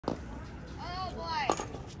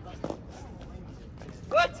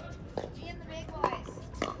What? Me and the big boys.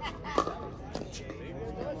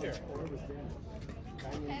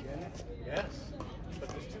 Yes. But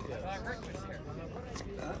there's two guys.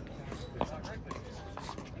 Huh?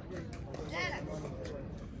 Dennis.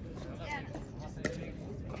 Dennis.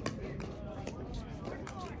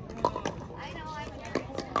 I know I'm very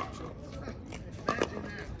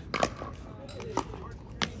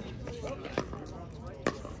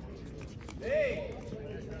Hey!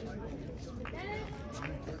 Dennis.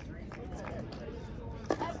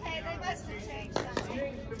 Okay, they must have changed something.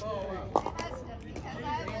 They must have, because I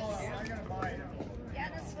was. Yeah,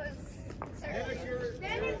 this was.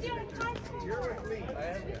 Dennis, you're comfortable. You're with me. I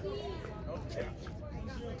am. Okay.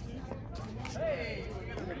 Hey!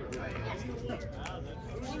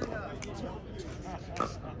 Who's your nut?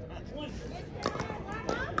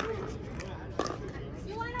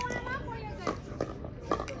 You want to warm up or you're good?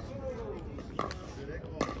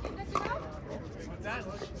 You good to go? What's that?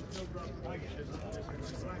 Want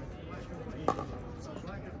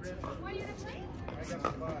you to play? I got the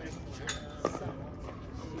five.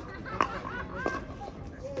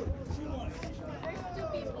 There's two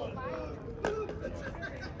people, Bob.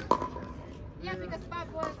 Yeah, because Bob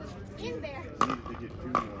was in there. All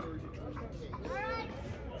right.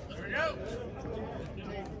 Here we go.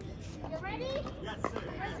 You ready? Yes, sir.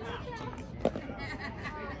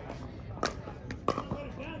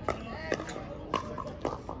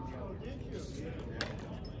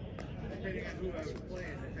 Depending on who I was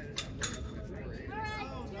playing, depending on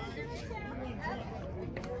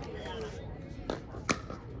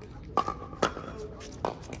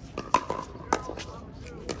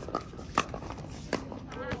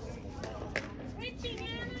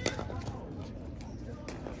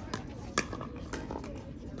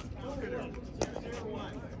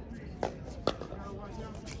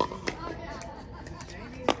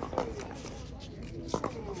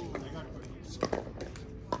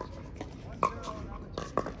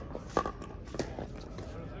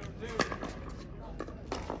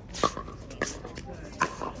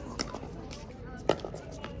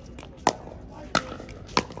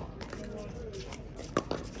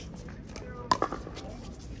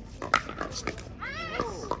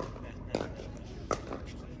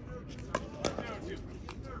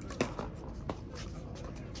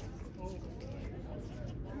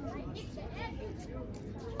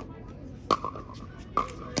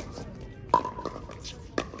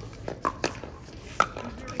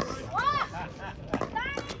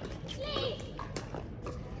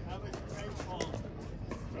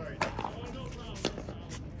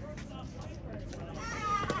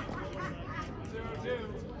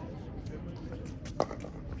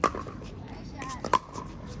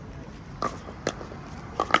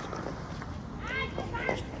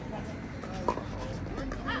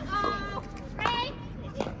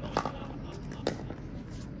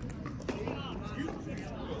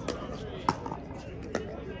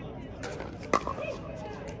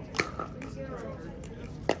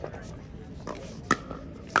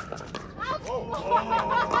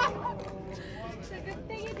It's a good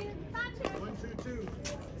thing you didn't touch it. 1, 2, 2.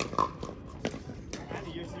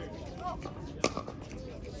 Andy, yes, sir. Oh.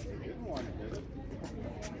 Didn't want it, did it?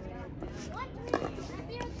 1, 3,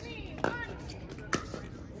 0, 3, 1.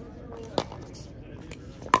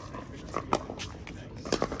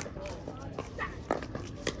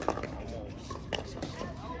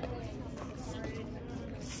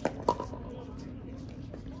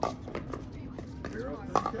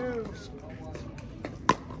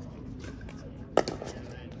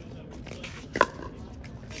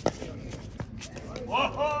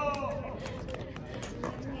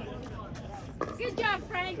 Good job,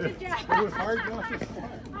 Frank. Good job. It was hard not to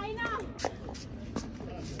slide. I know.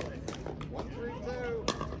 1, 3, 2.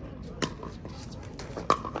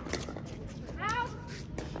 Out.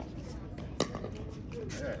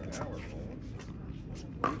 There, now we're pulling.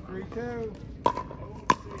 1, 3, 2.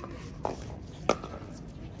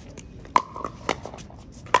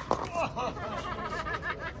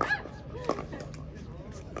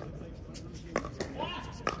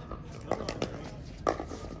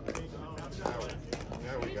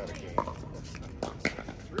 Now we got a game.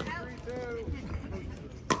 3, 3, 2.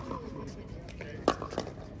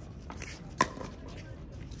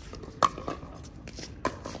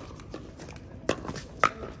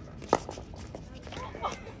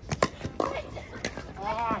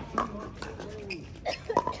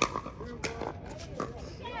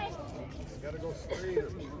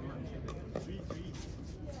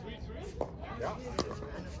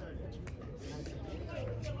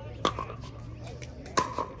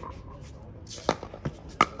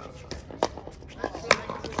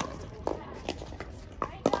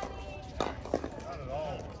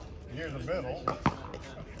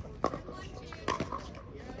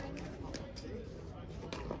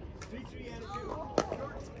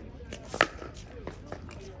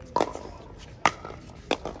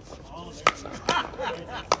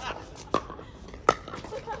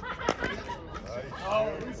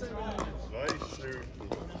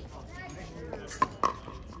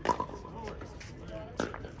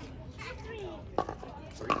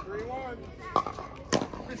 one.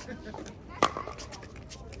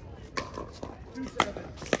 2-7.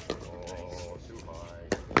 Oh, too high.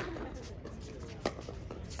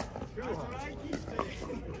 Too That's what high. I keep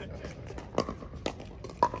saying.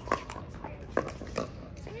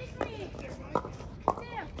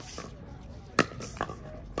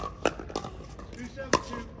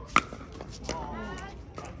 2-7-2.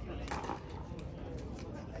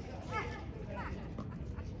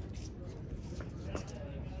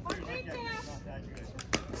 Not that good.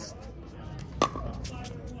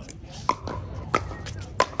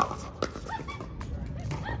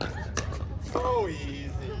 So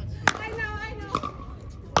easy. I know.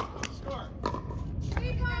 Score.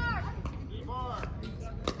 cVr. cVr.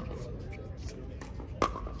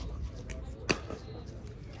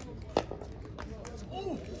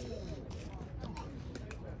 Ooh.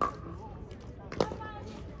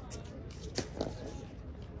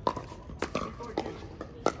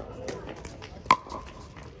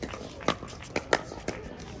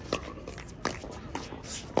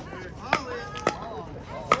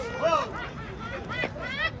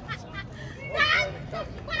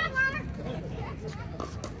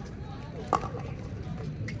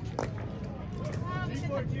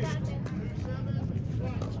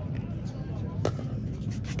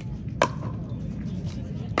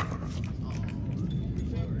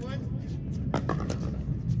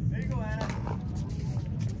 There you go, Anna.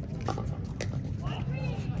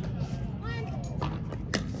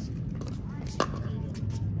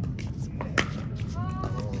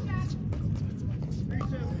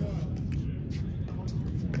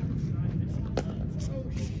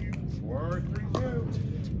 We're 3-2.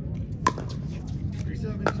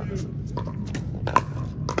 3-7-2.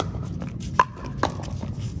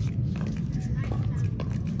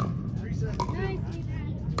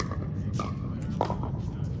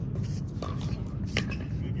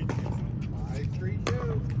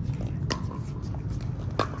 5-3-2.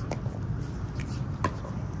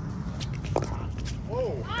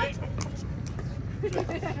 Whoa. You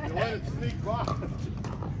let it sneak by.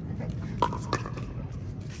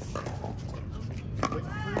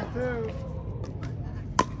 6-3-2.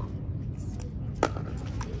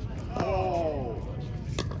 Oh.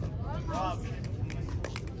 Rob.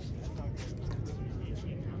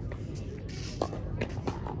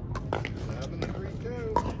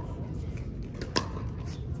 7-3-2.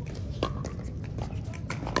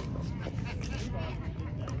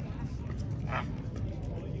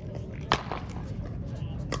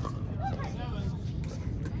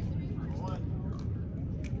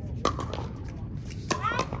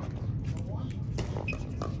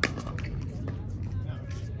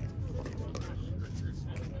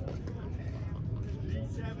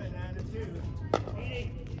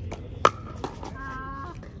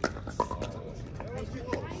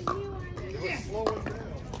 It was slowing down.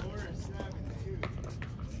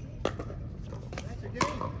 That's a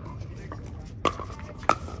game.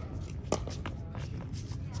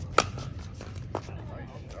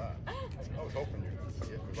 Nice shot. I was hoping you could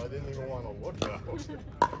see it because I didn't even want to look at it.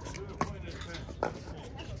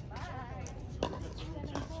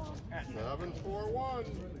 7-4-1.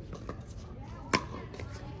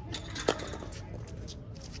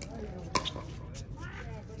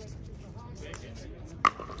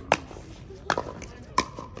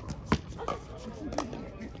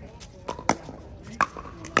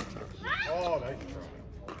 Oh, nice try.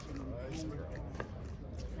 Nice try.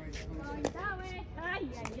 Going that way. Ay,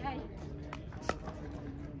 ay, ay.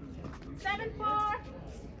 7-4.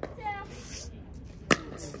 Yeah.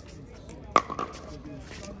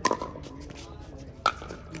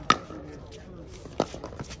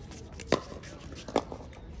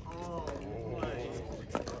 Oh, Oh, boy. we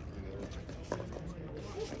got lucky there.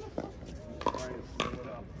 Trying to slow it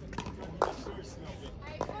up.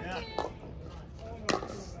 Yeah.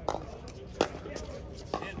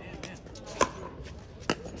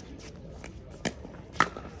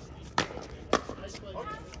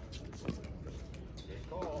 Good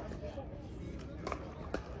call.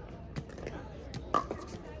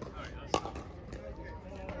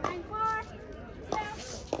 9-4.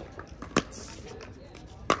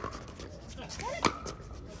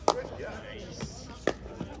 Good job.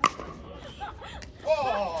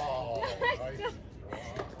 Oh, nice.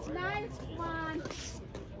 Nice one.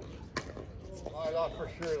 I thought for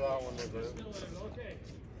sure that one was it. Okay.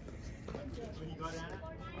 What you got, Anna?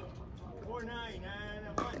 4-9,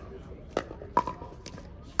 Anna. 1.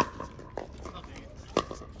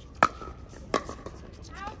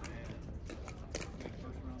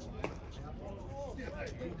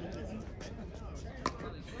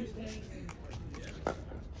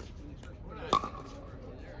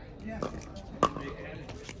 Yeah.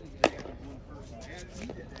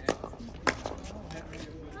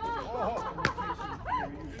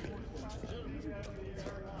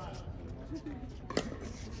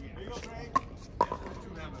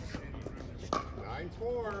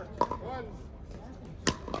 over. One.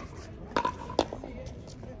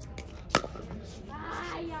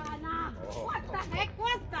 What the heck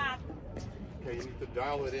was that? Okay, you need to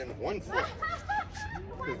dial it in 1 foot.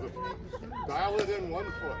 Dial it in 1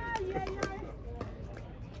 foot. 9,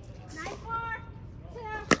 4, 2.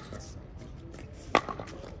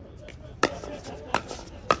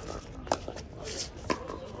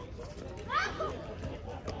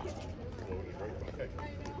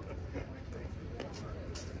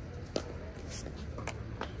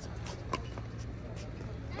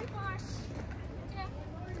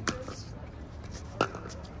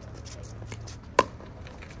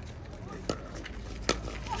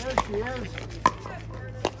 There she is.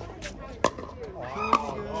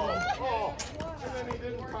 Oh, and then he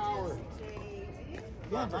didn't power.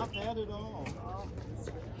 Yeah, not bad at all.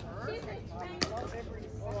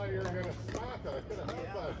 Oh, you're going to smack it. I could have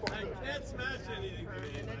helped that. I can't smash anything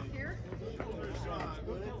today. Here?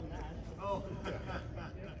 Oh.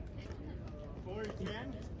 4 and 10?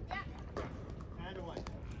 Yeah. And a 1.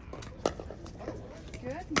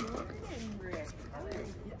 Good morning, Rick. How are you?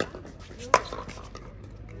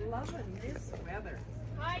 Loving this weather.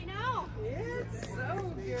 I know. It's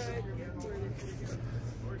so good. Good morning.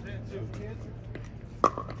 4, 10, 2.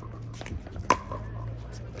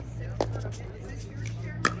 Is this yours,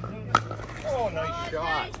 Sharon? Oh, nice shot.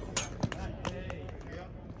 Nice. Okay.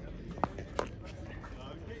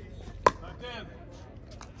 10,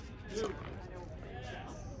 2.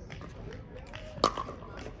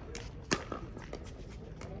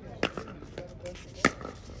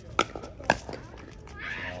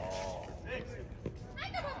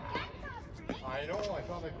 I know, I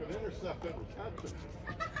thought I could intercept it and catch it.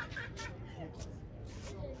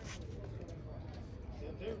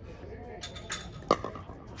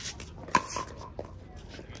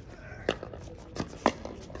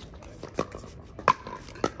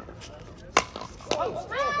 Oh,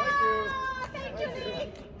 Thank you, Nick.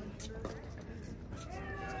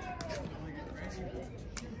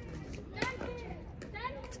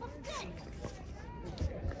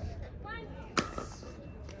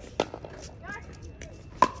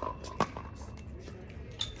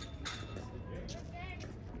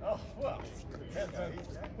 Oh, well.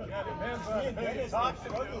 Depends on who you talk to.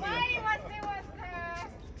 Well, it was a lot of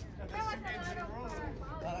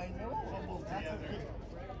I know.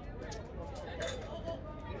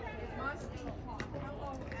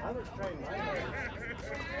 I was trying my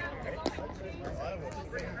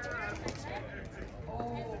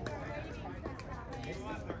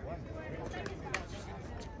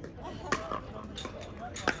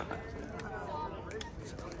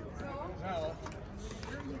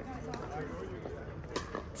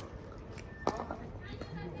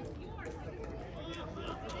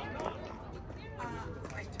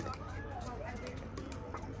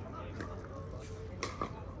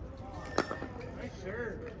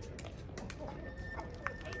Sure.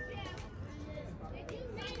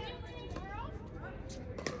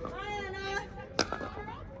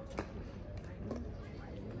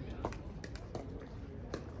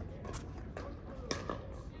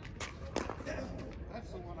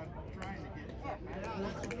 That's the one I'm trying to get. Yeah,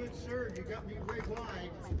 that's a good serve. You got me way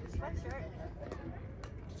wide.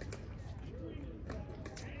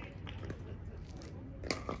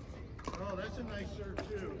 Oh, that's a nice serve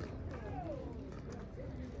too.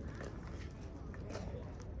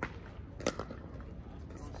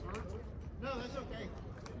 No, that's okay.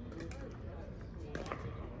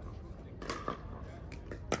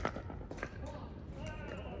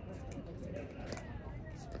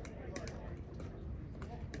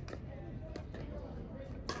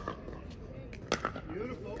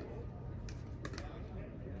 Beautiful.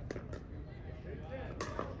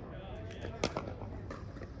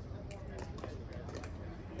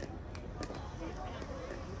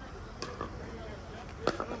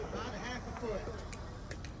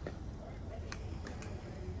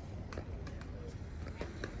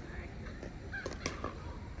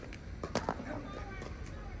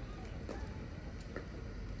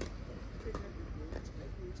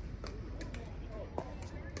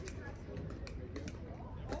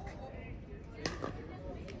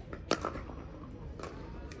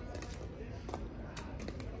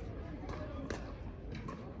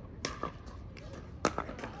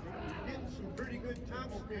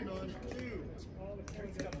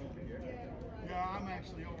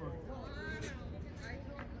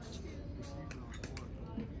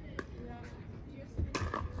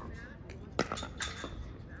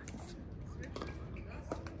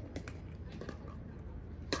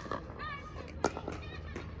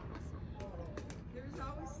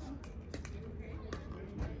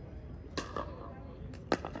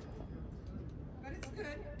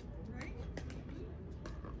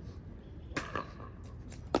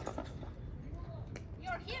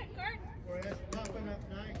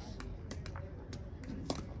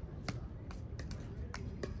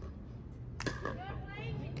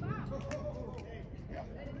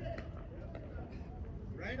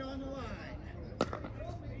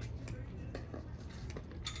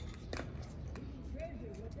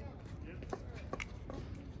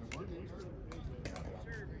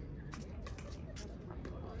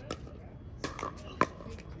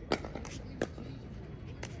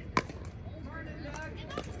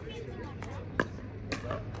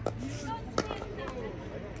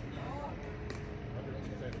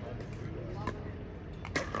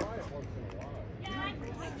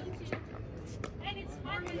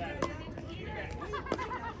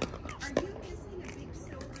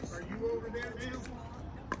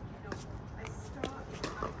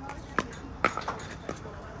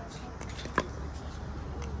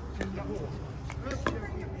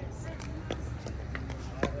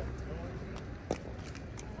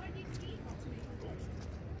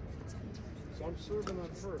 serving on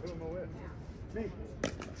fur. Who am I with? Me.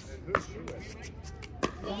 And who's she with?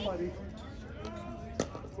 Somebody.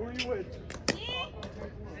 Who are you with?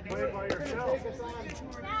 Play by yourself. Take us on.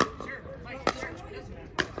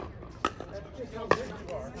 That's just how good you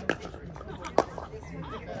are.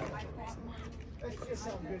 That's just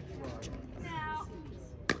how good you are. Now.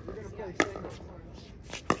 We're going to play singles.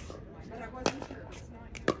 But I wasn't sure. It's not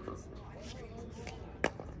yours.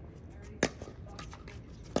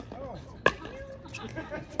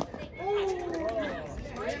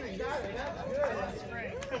 Brandon got it. That's good. That's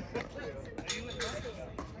great.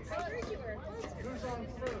 Who's on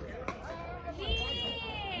first?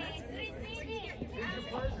 Who's your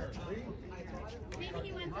partner? Lee?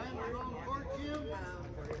 Am I on the wrong court, Jim?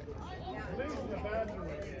 Lee's in the bathroom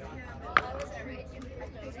again.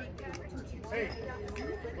 Hey,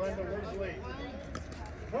 Glenda, where's Lee?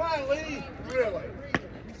 Come on, Lee. Really?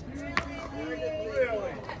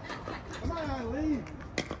 Really? Come on, Lee.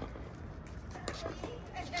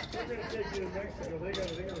 We're going to take you to Mexico. They got a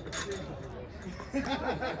procedure for this.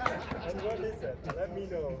 And what is that? Let me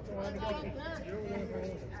know.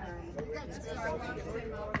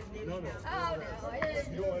 No, no. Oh, no.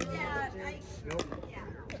 You want to Nope.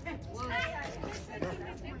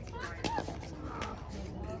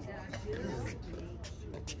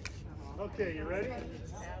 Okay, you ready?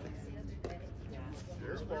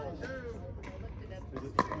 Here's ball two.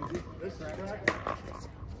 This is track.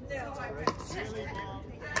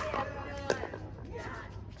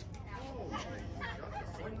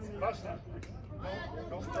 Bust it.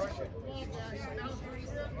 Don't brush it.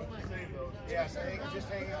 Yeah, just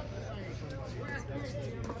hang up.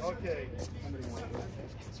 Okay.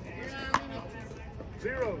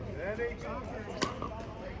 Zero and 18.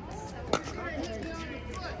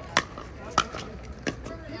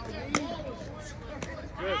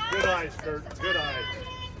 Good eyes, Kurt. Good eyes.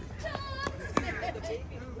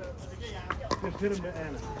 Just hit him to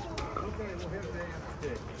Anna. Okay, we'll hit him to Anna.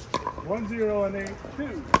 Okay. 1-0 and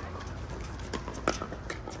 8-2.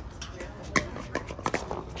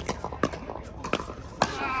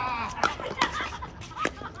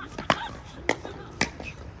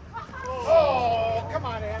 Oh, come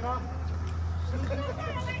on, Anna.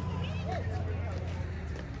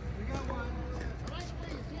 We got one.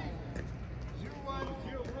 0-1.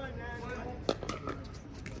 0-1, Anna.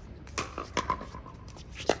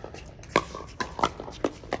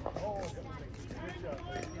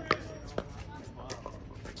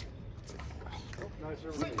 Nice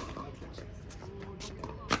everything.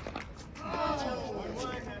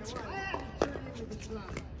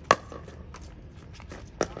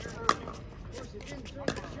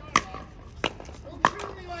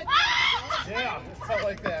 Yeah, I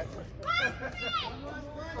like that.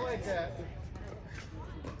 I like that.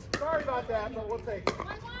 Sorry about that, but we'll take it. 1-1,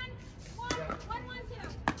 1-1,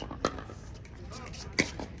 2.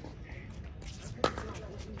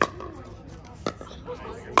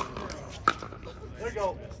 There you go.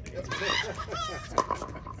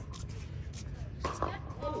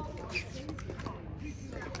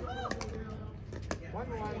 One.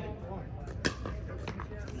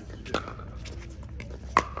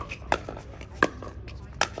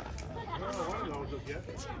 One of those will get.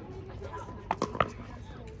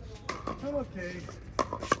 Okay.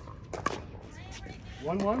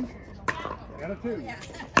 1-1 and a 2.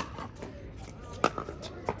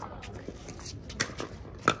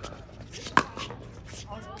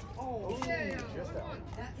 Oh, just out.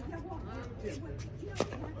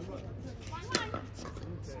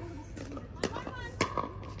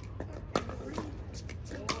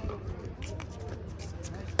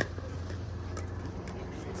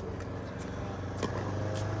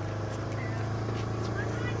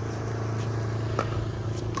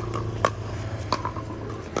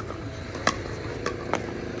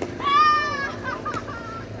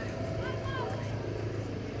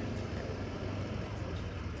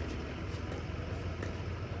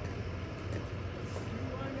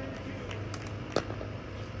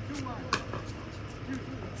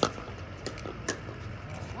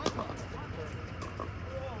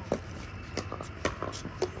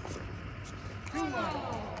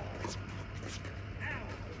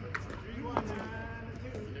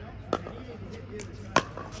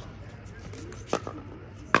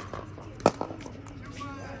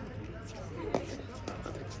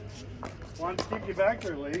 Wanted to keep you back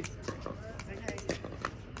there, Lee.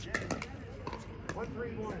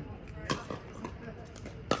 1-3-1.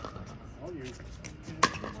 All you.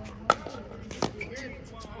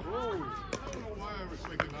 Whoa. I don't know why I was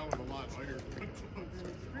thinking that was a lot bigger.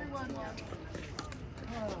 3-1.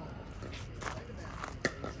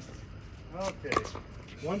 Okay.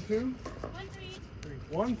 1, 2.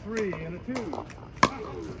 1, 3, and a 2.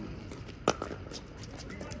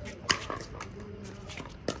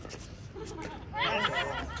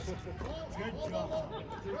 Good job.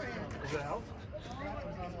 Is that out?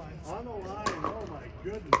 On the line. Oh my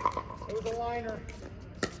goodness. It was a liner.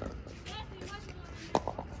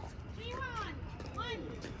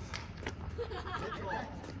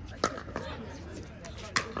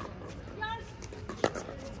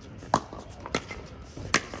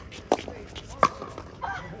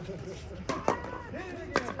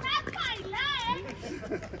 That's my leg!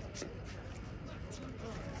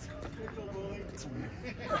 Pickle bully.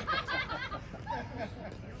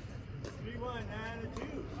 3-1 and a 2.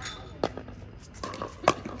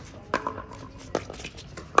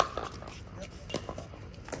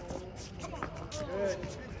 Good.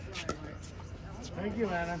 Thank you,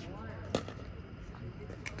 Anna.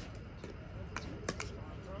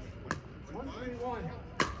 1, 3, 1.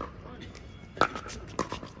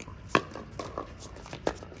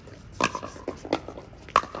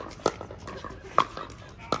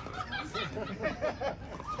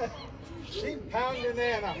 Keep pounding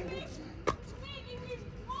Anna.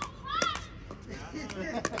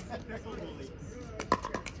 Pickle bully.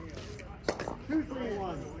 2, 3,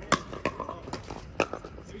 1.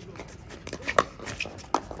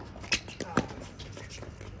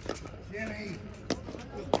 Jimmy.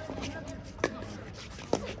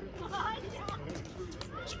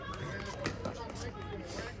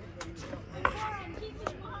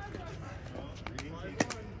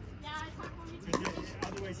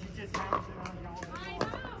 Otherwise, he just hammers it on y'all.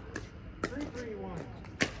 3, 3, 1.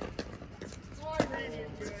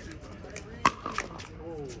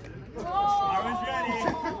 I was ready.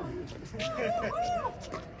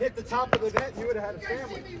 Hit the top of the net, you would have had a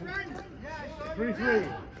family. 3, 3,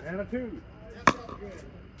 and a 2.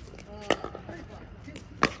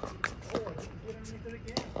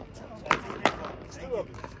 Two of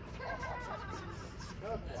them.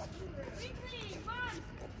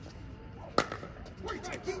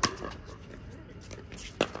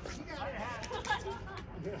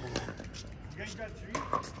 You guys got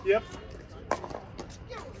 3? Yep.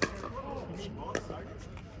 You need both, Sergeant?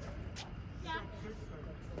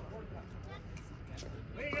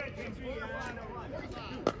 We got 2, 3, and a 1.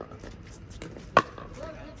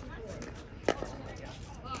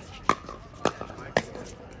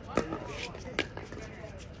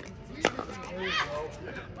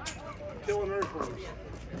 Killing earthworms.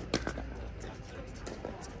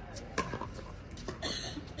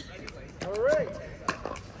 All right.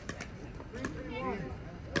 3, 3, 1.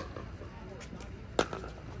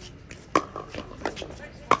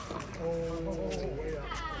 Oh, way up.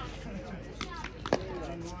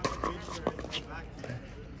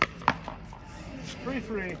 3,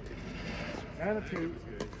 3, and a 2.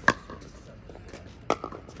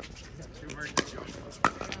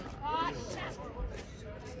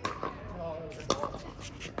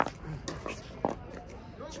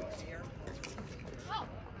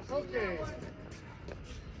 Okay.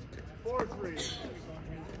 4, 3,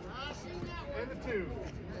 and a 2.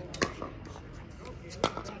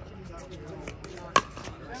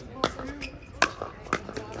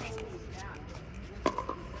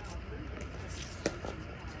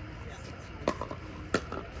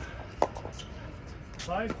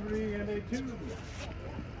 5, 3, and a 2.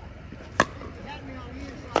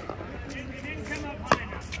 It didn't come up high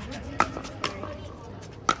enough.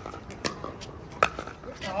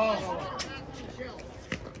 Oh.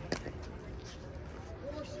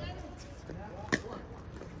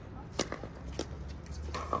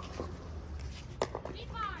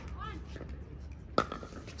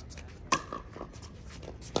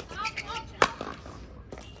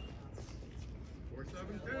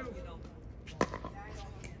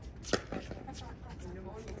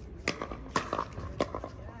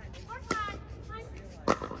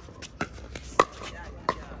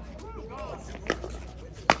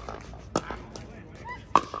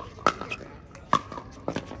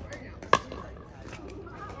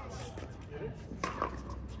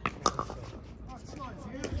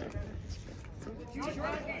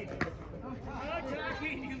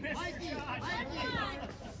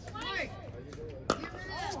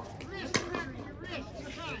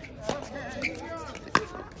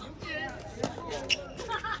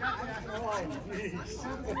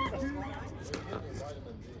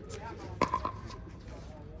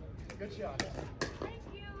 Good shot. Thank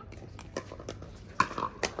you.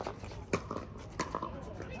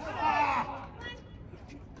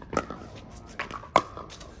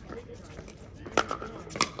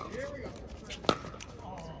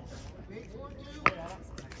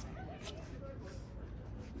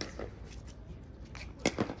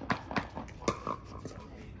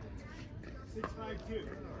 2.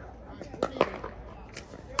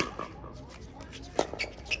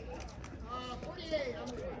 48. I'm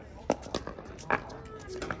good.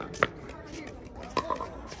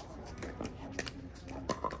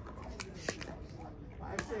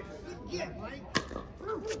 5-6. Yeah, Mike.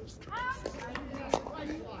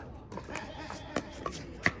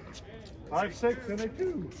 5-6 and a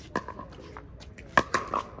 2.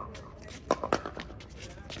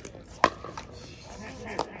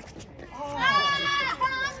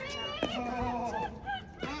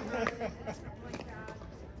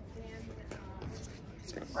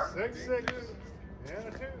 Six, and a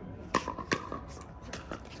 2.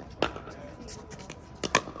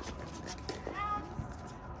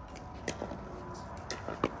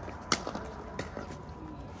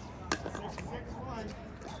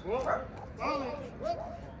 Whoop. Follow. Whoop.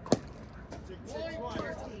 6-6-1.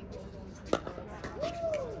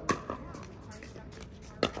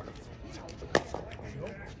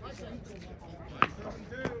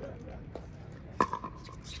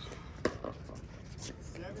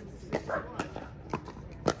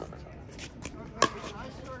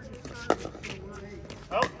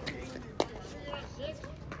 Oh.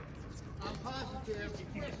 I'm positive.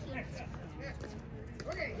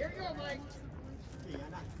 Okay, here you go, Mike.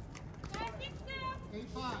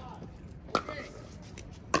 8-5. Okay.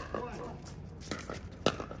 1.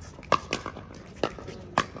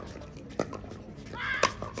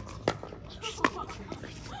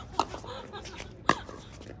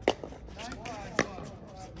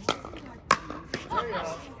 There you go.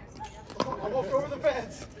 Almost over the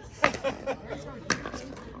fence.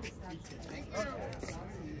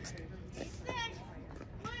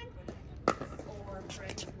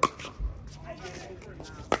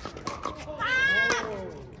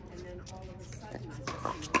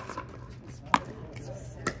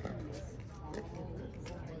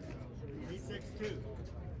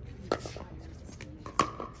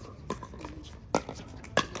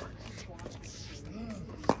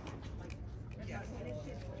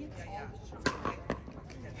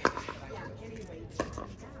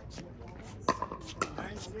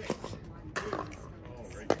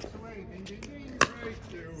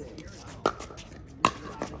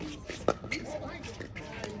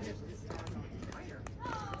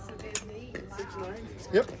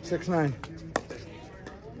 Yep, 6-9.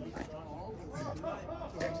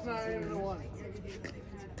 6-9 and a 1.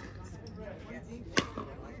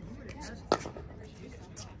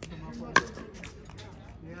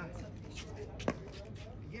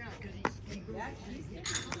 Yeah, because he's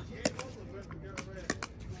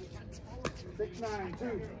 6-9, 2.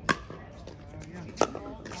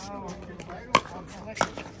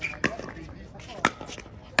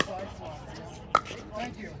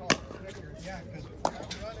 Thank you. Yeah, because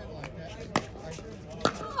running like that.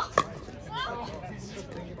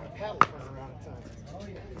 Paddle run around time. Oh,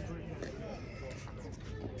 yeah.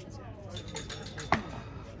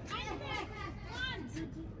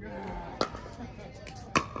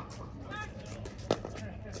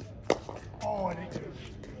 Oh, I need to.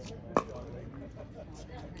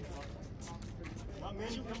 Not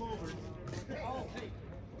many come over. Oh, hey.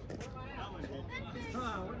 That one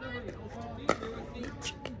did.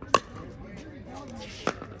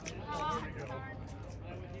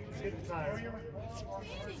 Get the tire.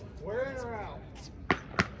 We're in or out?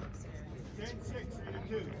 10-6 and a 2.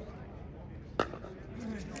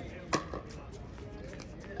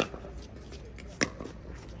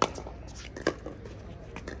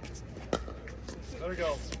 There we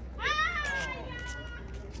go.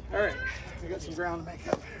 All right, we got some ground to make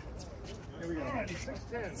up. Here we go.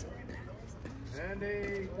 6-10 and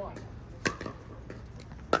a 1.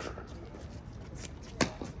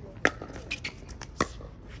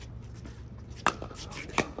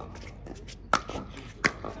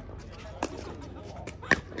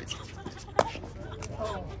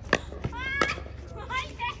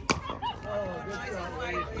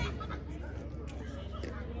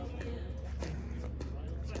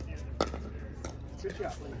 Good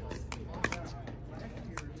job.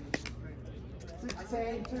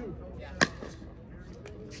 6-2. Yeah.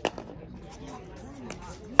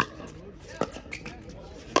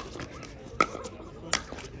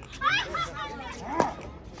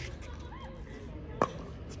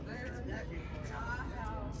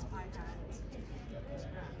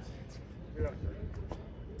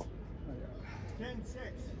 10-6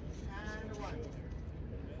 and a 1.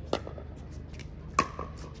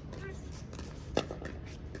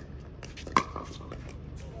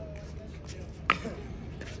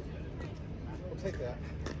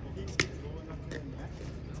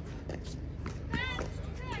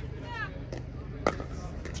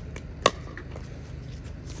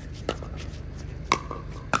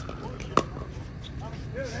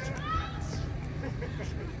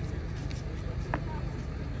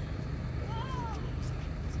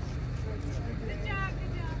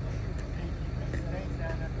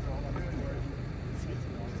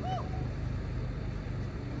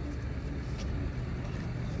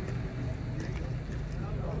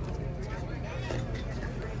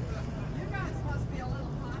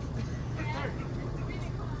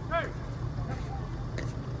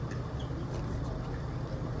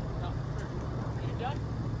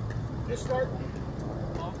 start.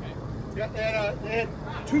 Yeah, they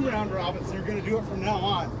had 2 round robins. They're going to do it from now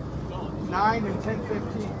on. 9 and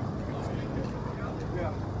 10:15.